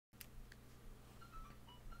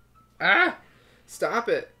Ah! Stop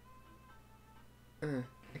it.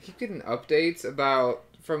 I keep getting updates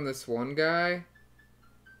from this one guy.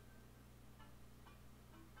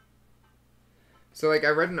 So, like, I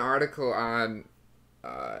read an article on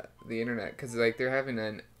the internet because, like, they're having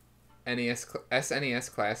an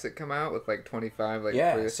SNES Classic come out with, like, 25, like...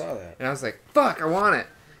 Yeah, I saw that. And I was like, fuck, I want it!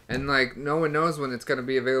 And, like, no one knows when it's going to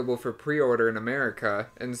be available for pre-order in America.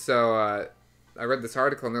 And so, I read this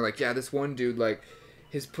article, and they're like, yeah, this one dude, like,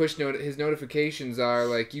 his his notifications are,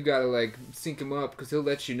 like, you gotta, like, sync him up, because he'll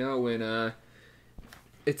let you know when,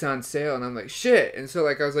 it's on sale. And I'm like, shit! And so,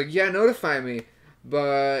 like, I was like, yeah, notify me.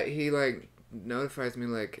 But he, like, notifies me,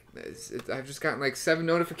 like, I've just gotten, like, 7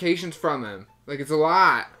 notifications from him. Like, it's a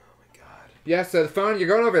lot. Oh, my God. Yeah, so the phone, you're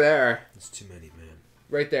going over there. That's too many, man.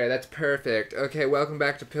 Right there, that's perfect. Okay, welcome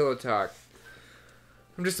back to Pillow Talk.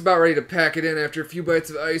 I'm just about ready to pack it in after a few bites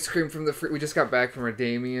of ice cream from the we just got back from our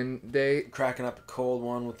Damien date. Cracking up a cold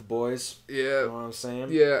one with the boys. Yeah. You know what I'm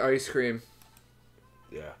saying? Yeah, ice cream.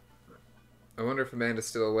 Yeah. I wonder if Amanda's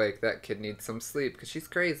still awake. That kid needs some sleep, because she's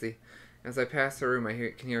crazy. As I pass the room, I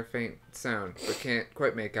can hear a faint sound, but can't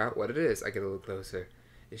quite make out what it is. I get a little closer.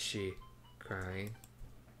 Is she crying?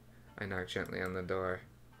 I knock gently on the door.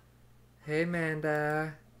 Hey,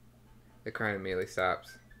 Amanda. The crying immediately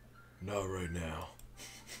stops. Not right now.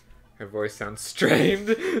 Her voice sounds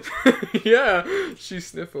strained. Yeah, she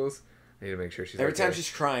sniffles. I need to make sure she's Every okay. time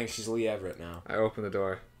she's crying, she's Lee Everett now. I open the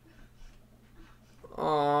door.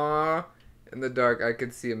 Aww. In the dark, I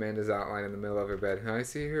could see Amanda's outline in the middle of her bed. I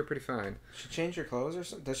see her pretty fine. She change her clothes or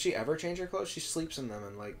something? Does she ever change her clothes? She sleeps in them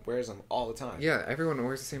and, like, wears them all the time. Yeah, everyone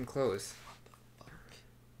wears the same clothes.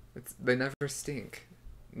 They never stink.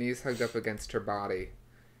 Knees hugged up against her body.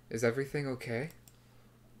 Is everything okay?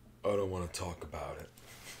 I don't want to talk about it.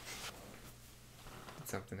 Did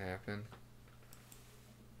something happen?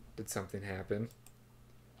 Did something happen?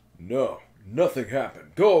 No, nothing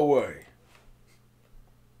happened. Go away.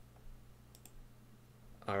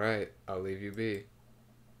 Alright, I'll leave you be.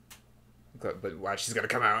 But watch, she's gonna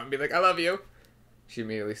come out and be like, I love you! She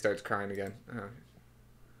immediately starts crying again. Oh.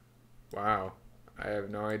 Wow. I have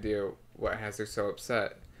no idea what has her so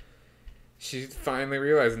upset. She's finally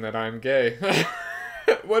realizing that I'm gay.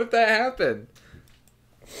 What if that happened?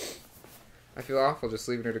 I feel awful just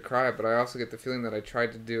leaving her to cry, but I also get the feeling that if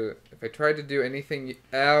I tried to do anything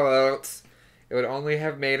else, it would only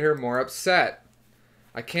have made her more upset.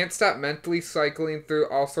 I can't stop mentally cycling through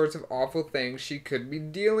all sorts of awful things she could be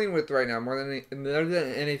dealing with right now. More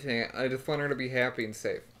than anything, I just want her to be happy and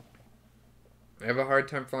safe. I have a hard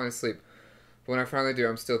time falling asleep, but when I finally do,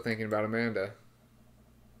 I'm still thinking about Amanda.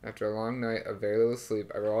 After a long night of very little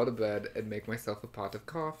sleep, I roll out of bed and make myself a pot of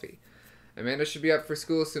coffee. Amanda should be up for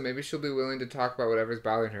school soon. Maybe she'll be willing to talk about whatever's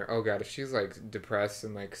bothering her. Oh god, if she's like depressed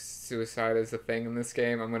and like suicide is a thing in this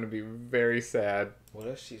game, I'm gonna be very sad. What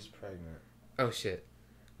if she's pregnant? Oh shit.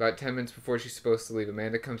 About 10 minutes before she's supposed to leave,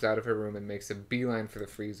 Amanda comes out of her room and makes a beeline for the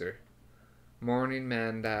freezer. Morning,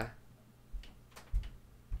 Amanda.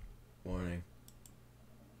 Morning.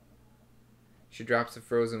 She drops a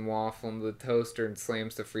frozen waffle into the toaster and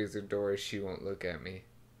slams the freezer door as she won't look at me.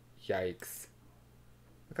 Yikes.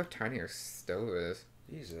 Look how tiny her stove is.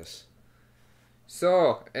 Jesus.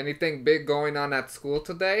 So, anything big going on at school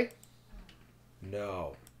today?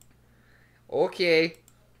 No. Okay.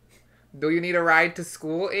 Do you need a ride to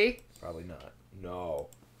school, eh? Probably not. No.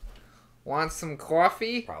 Want some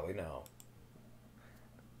coffee? Probably no.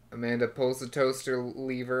 Amanda pulls the toaster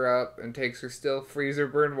lever up and takes her still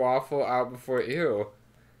freezer-burned waffle out before... Ew.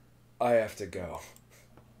 I have to go.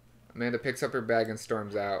 Amanda picks up her bag and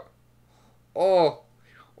storms out. Oh,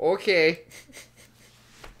 okay.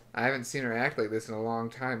 I haven't seen her act like this in a long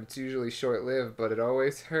time. It's usually short-lived, but it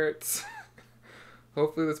always hurts.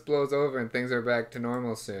 Hopefully this blows over and things are back to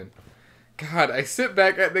normal soon. God, I sit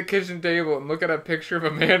back at the kitchen table and look at a picture of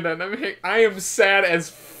Amanda and I am sad as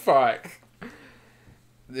fuck.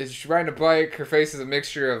 She's riding a bike. Her face is a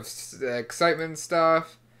mixture of excitement and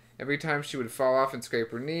stuff. Every time she would fall off and scrape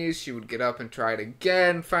her knees, she would get up and try it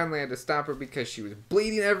again. Finally, I had to stop her because she was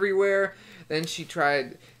bleeding everywhere. Then she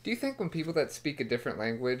tried... Do you think when people that speak a different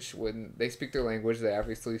language, when they speak their language, they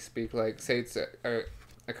obviously speak like... Say it's a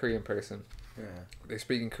Korean person. Yeah. They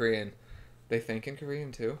speak in Korean. They think in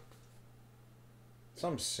Korean too? So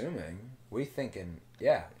I'm assuming. We thinking...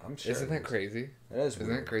 Yeah, I'm sure. Isn't that crazy? It is Isn't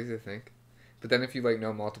weird. that crazy to think? But then if you like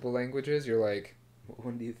know multiple languages, you're like...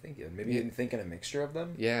 What do you think? Maybe you think in a mixture of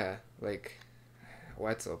them? Yeah, like...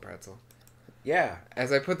 Wetzel pretzel. Yeah.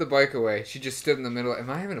 As I put the bike away, she just stood in the middle... Am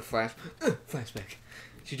I having a flashback?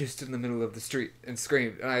 She just stood in the middle of the street and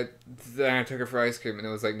screamed. And then I took her for ice cream and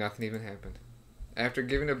it was like nothing even happened. After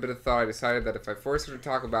giving it a bit of thought, I decided that if I force her to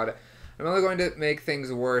talk about it, I'm only going to make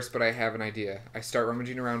things worse, but I have an idea. I start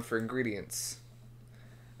rummaging around for ingredients.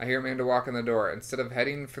 I hear Amanda walk in the door. Instead of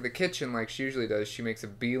heading for the kitchen like she usually does, she makes a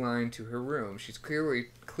beeline to her room. She's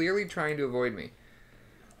clearly trying to avoid me.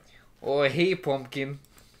 Oh, hey, Pumpkin.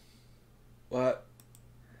 What?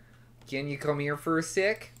 Can you come here for a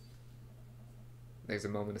sec? There's a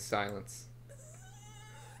moment of silence.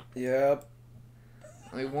 Yep.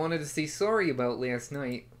 I wanted to say sorry about last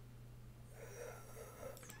night.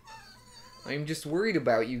 I'm just worried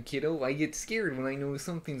about you, kiddo. I get scared when I know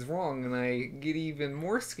something's wrong, and I get even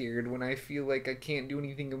more scared when I feel like I can't do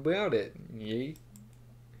anything about it. Yay?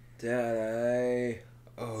 Daddy.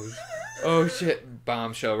 Oh shit.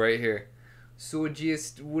 Bombshell right here. So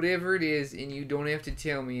just whatever it is, and you don't have to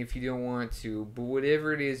tell me if you don't want to, but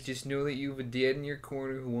whatever it is, just know that you have a dad in your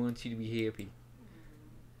corner who wants you to be happy.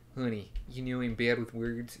 Honey, you know I'm bad with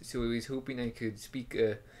words, so I was hoping I could speak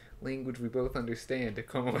a language we both understand.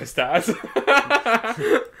 ¿Cómo estás?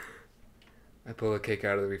 I pull a cake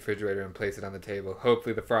out of the refrigerator and place it on the table.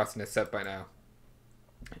 Hopefully the frosting is set by now.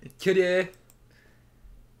 Ta-da!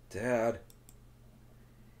 Dad.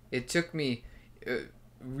 It took me a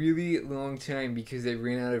really long time because I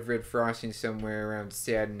ran out of red frosting somewhere around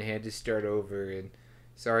sad and had to start over. And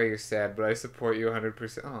sorry you're sad, but I support you 100%.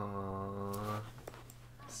 Aww.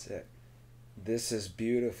 Sick. This is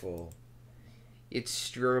beautiful. It's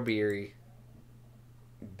strawberry.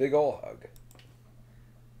 Big ol' hug.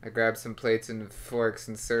 I grab some plates and forks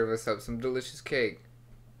and serve us up some delicious cake.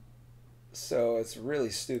 So it's really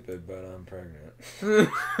stupid, but I'm pregnant.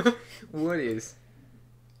 What is?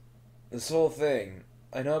 This whole thing.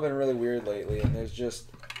 I know I've been really weird lately, and there's just...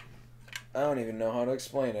 I don't even know how to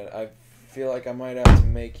explain it. I feel like I might have to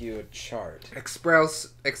make you a chart. Excel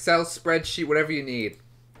spreadsheet, whatever you need.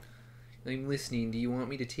 I'm listening. Do you want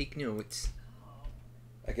me to take notes?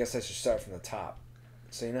 I guess I should start from the top.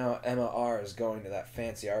 So you know how Emma R. is going to that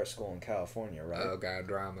fancy art school in California, right? Oh god,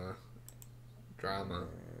 drama.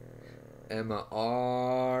 Emma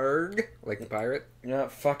Arg, like the pirate. You know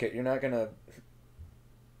what? Fuck it. You're not gonna...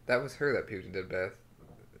 That was her that puked and did Beth.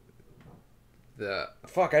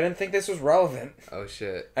 Fuck, I didn't think this was relevant. Oh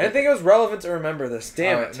shit. I didn't think it was relevant to remember this.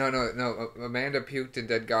 Damn it. No. Amanda puked and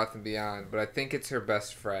did Gotham Beyond, but I think it's her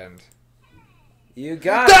best friend. You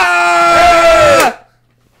got it.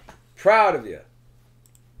 Proud of you.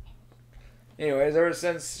 Anyways, ever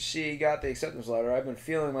since she got the acceptance letter, I've been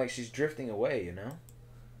feeling like she's drifting away, you know?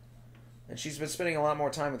 And she's been spending a lot more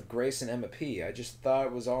time with Grace and Emma P. I just thought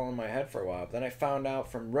it was all in my head for a while. But then I found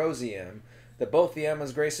out from Rosie M. that both the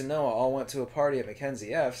Emmas, Grace and Noah, all went to a party at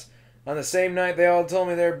Mackenzie F's. On the same night, they all told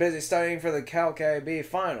me they were busy studying for the Calc AB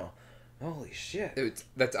final. Holy shit.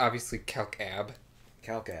 That's obviously Calc Ab.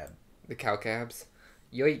 Calc Ab. The Calc Abs.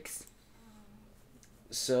 Yikes.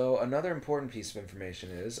 So, another important piece of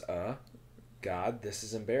information is, God, this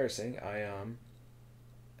is embarrassing. I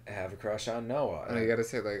have a crush on Noah. Oh, you gotta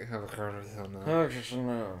say, like, have a crush on Noah. Have a crush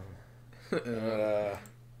on Noah.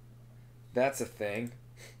 That's a thing.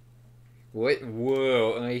 What?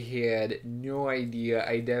 Whoa, I had no idea.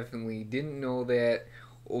 I definitely didn't know that.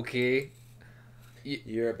 Okay.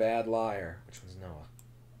 You're a bad liar. Which one's Noah?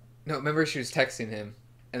 No, remember she was texting him.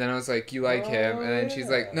 And then I was like, you like him. And then she's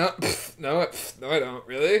like, no, no, I don't.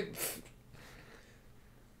 Really?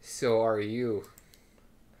 So are you.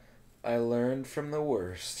 I learned from the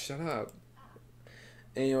worst. Shut up.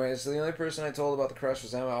 Anyway, so the only person I told about the crush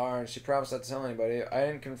was Emma R, and she promised not to tell anybody. I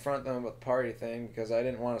didn't confront them about the party thing because I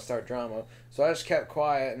didn't want to start drama. So I just kept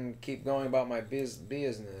quiet and keep going about my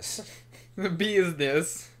business. The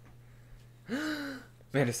business.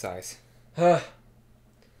 Fantasize.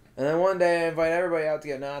 And then one day I invite everybody out to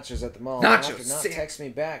get nachos at the mall. Nachos! And after not text me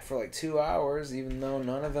back for like 2 hours, even though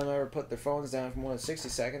none of them ever put their phones down for more than 60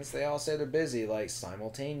 seconds, they all say they're busy, like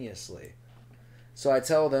simultaneously. So I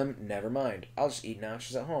tell them, never mind, I'll just eat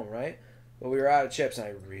nachos at home, right? But we were out of chips and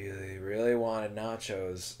I really, really wanted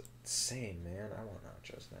nachos. Same, man. I want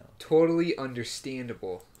nachos now. Totally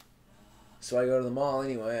understandable. So I go to the mall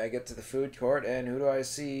anyway. I get to the food court, and who do I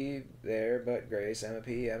see there but Grace, Emma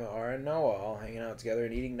P, Emma R, and Noah all hanging out together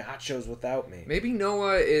and eating nachos without me. Maybe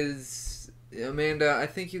Noah is... Amanda, I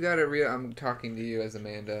think you got it real. I'm talking to you as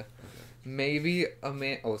Amanda. Okay. Maybe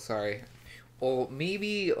Amanda... Oh, sorry. Oh,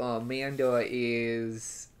 maybe Amanda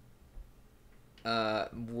is...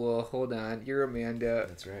 well, hold on. You're Amanda.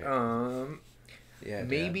 That's right. Yeah,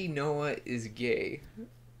 maybe Dad. Noah is gay.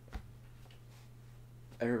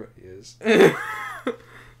 Everybody is. I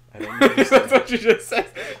don't know. That's what she just said.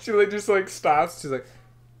 She like just like stops. She's like,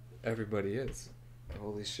 everybody is.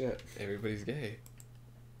 Holy shit. Everybody's gay.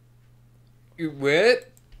 You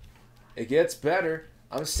what? It gets better.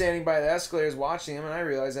 I'm standing by the escalators watching him, and I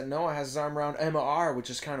realize that Noah has his arm around Emma R, which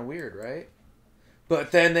is kind of weird, right?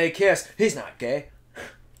 But then they kiss. He's not gay.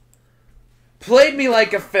 Played me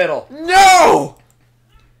like a fiddle. No!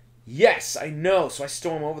 Yes, I know. So I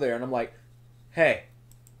storm over there, and I'm like, hey.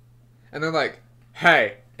 And they're like,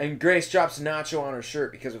 hey. And Grace drops a nacho on her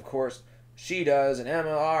shirt because, of course, she does, and Emma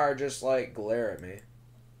R just, like, glare at me.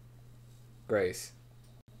 Grace,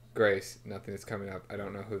 nothing is coming up. I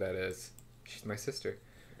don't know who that is. She's my sister.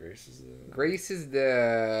 Grace is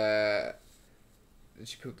the... Did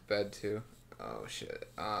she poop the bed, too? Oh,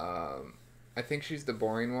 shit. I think she's the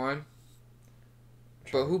boring one.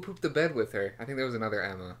 But who pooped the bed with her? I think there was another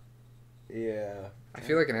Emma. Yeah. I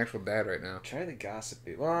feel like an actual dad right now. Try the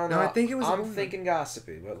gossipy. Well, no, I think it was. I'm thinking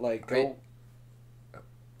gossipy, but like go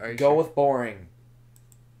sure? with boring.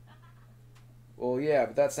 Well, yeah,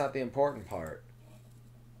 but that's not the important part.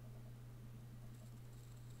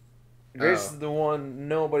 Grace is the one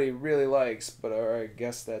nobody really likes, but I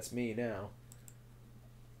guess that's me now.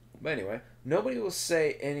 But anyway, nobody will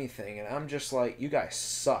say anything, and I'm just like, you guys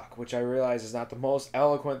suck, which I realize is not the most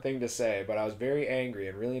eloquent thing to say, but I was very angry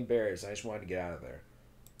and really embarrassed. I just wanted to get out of there.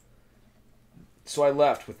 So I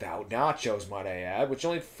left without nachos, might I add, which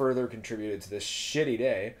only further contributed to this shitty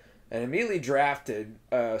day, and immediately drafted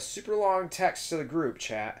a super long text to the group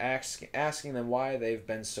chat asking them why they've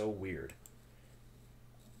been so weird.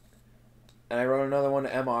 And I wrote another one to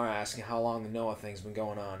MR asking how long the Noah thing's been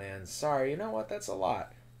going on, and sorry, you know what, that's a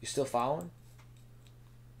lot. You still following?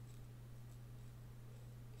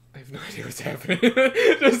 I have no idea what's happening.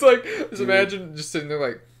 just imagine just sitting there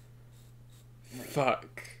like,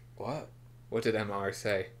 fuck. What? What did MR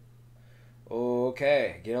say?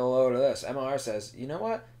 Okay, get a load of this. MR says, you know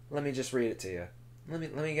what? Let me just read it to you. Let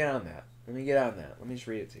me get on that. Let me just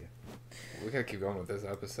read it to you. We gotta keep going with this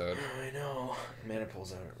episode. I know. Amanda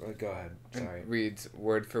pulls out. Go ahead. Sorry. It reads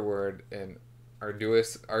word for word in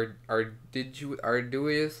arduous long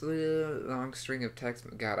string of text.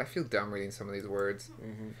 God, I feel dumb reading some of these words.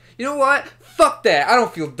 Mm-hmm. You know what? Fuck that. I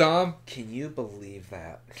don't feel dumb. Can you believe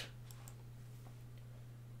that?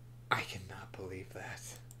 I cannot believe that.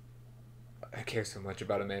 I care so much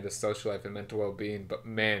about Amanda's social life and mental well-being, but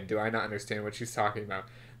man, do I not understand what she's talking about.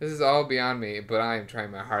 This is all beyond me, but I am trying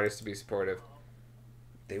my hardest to be supportive.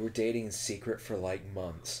 They were dating in secret for like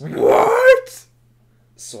months. What?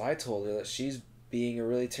 So I told her that she's being a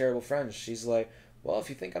really terrible friend. She's like, well, if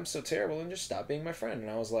you think I'm so terrible, then just stop being my friend. And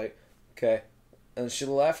I was like, okay. And she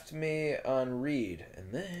left me on read.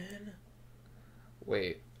 And then...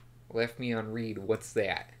 Wait. Left me on read. What's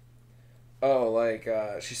that? Oh, like,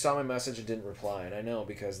 she saw my message and didn't reply. And I know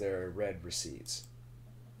because there are red receipts.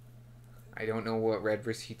 I don't know what red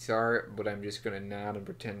receipts are, but I'm just going to nod and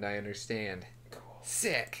pretend I understand. Cool.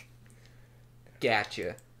 Sick.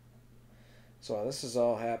 Gotcha. So while this is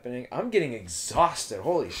all happening, I'm getting exhausted.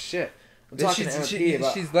 Holy shit. I'm talking to MP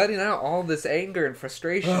about... She's letting out all this anger and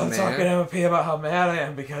frustration, man. I'm talking to MP about how mad I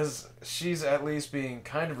am because she's at least being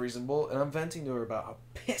kind of reasonable, and I'm venting to her about how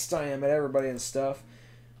pissed I am at everybody and stuff.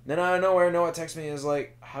 Then out of nowhere, Noah texts me and is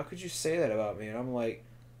like, how could you say that about me? And I'm like,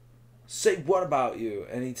 say what about you?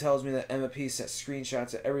 And he tells me that MP sent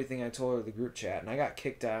screenshots of everything I told her in the group chat, and I got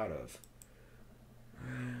kicked out of.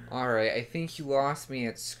 Alright, I think you lost me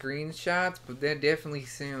at screenshots, but that definitely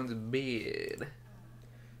sounds bad.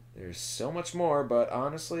 There's so much more, but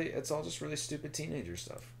honestly, it's all just really stupid teenager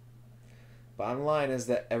stuff. Bottom line is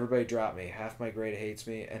that everybody dropped me. Half my grade hates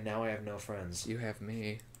me, and now I have no friends. You have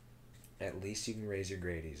me. At least you can raise your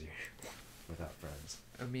grade easier without friends.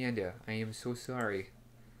 Amanda, I am so sorry.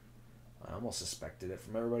 I almost suspected it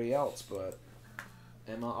from everybody else, but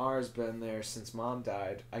Emma R's been there since Mom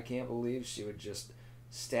died. I can't believe she would just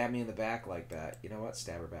stab me in the back like that. You know what?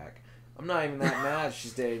 Stab her back. I'm not even that mad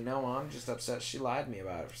she's dating Noah. I'm just upset she lied to me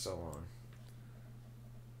about it for so long.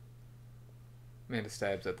 Amanda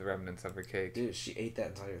stabs at the remnants of her cake. Dude, she ate that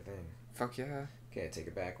entire thing. Fuck yeah. Okay, I take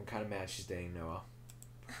it back. I'm kind of mad she's dating Noah.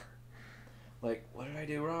 Like, what did I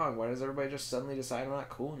do wrong? Why does everybody just suddenly decide I'm not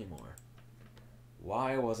cool anymore?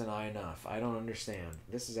 Why wasn't I enough? I don't understand.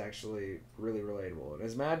 This is actually really relatable. And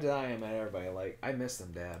as mad as I am at everybody, like, I miss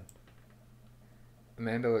them, Dad.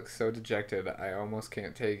 Amanda looks so dejected, I almost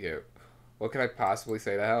can't take it. What could I possibly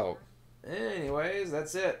say to help? Anyways,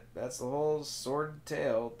 that's it. That's the whole sordid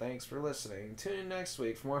tale. Thanks for listening. Tune in next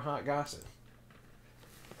week for more hot gossip.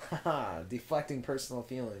 Haha, deflecting personal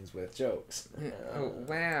feelings with jokes. Oh,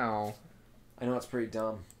 wow. I know it's pretty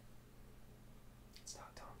dumb. It's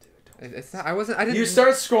not dumb, dude. It's not. I didn't. You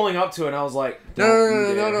start scrolling up to it, and I was like,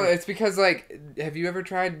 no. It's because, like, have you ever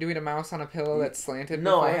tried doing a mouse on a pillow that's slanted?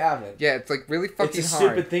 No, before? I haven't. Yeah, it's like really fucking hard. It's a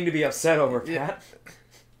stupid thing to be upset over, Pat. Yeah.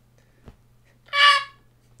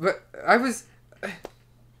 But I was...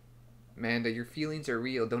 Amanda, your feelings are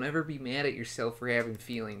real. Don't ever be mad at yourself for having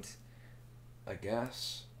feelings. I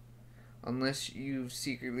guess. Unless you've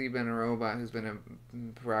secretly been a robot who's been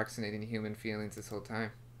approximating human feelings this whole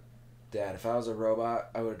time. Dad, if I was a robot,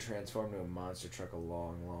 I would have transformed into a monster truck a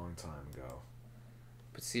long, long time ago.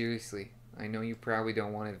 But seriously, I know you probably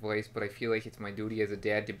don't want advice, but I feel like it's my duty as a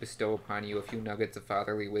dad to bestow upon you a few nuggets of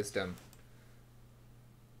fatherly wisdom.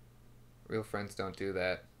 Real friends don't do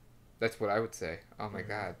that. That's what I would say. Oh my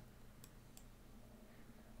god.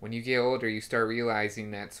 When you get older, you start realizing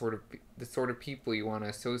that the sort of people you want to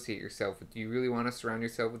associate yourself with. Do you really want to surround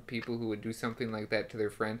yourself with people who would do something like that to their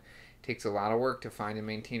friend? It takes a lot of work to find and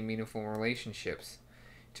maintain meaningful relationships.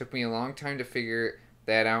 It took me a long time to figure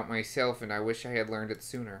that out myself, and I wish I had learned it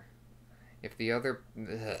sooner. If the other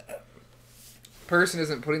person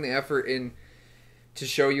isn't putting the effort in to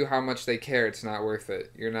show you how much they care, it's not worth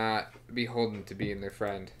it. You're not beholden to being their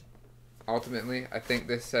friend. Ultimately, I think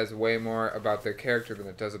this says way more about their character than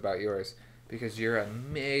it does about yours, because you're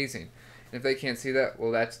amazing. And if they can't see that,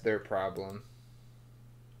 well, that's their problem.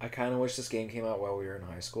 I kind of wish this game came out while we were in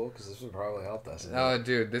high school, because this would probably help us. Oh,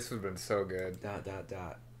 dude, this would have been so good. ...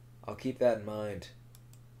 I'll keep that in mind.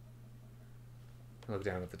 I look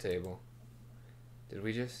down at the table. Did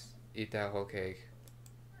we just eat that whole cake?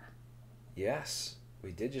 Yes,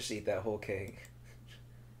 we did just eat that whole cake.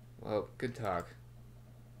 Well, good talk.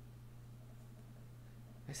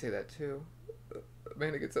 I say that too.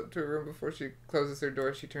 Amanda gets up to her room before she closes her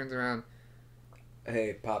door. She turns around.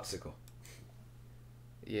 Hey, Popsicle.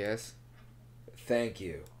 Yes? Thank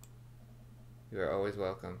you. You are always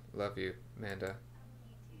welcome. Love you, Amanda.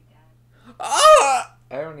 Ah!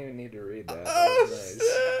 I don't even need to read that. That was nice.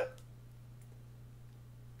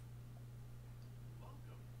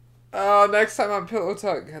 Oh, next time on Pillow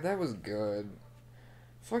Talk. God, that was good.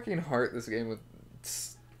 Fucking heart this game with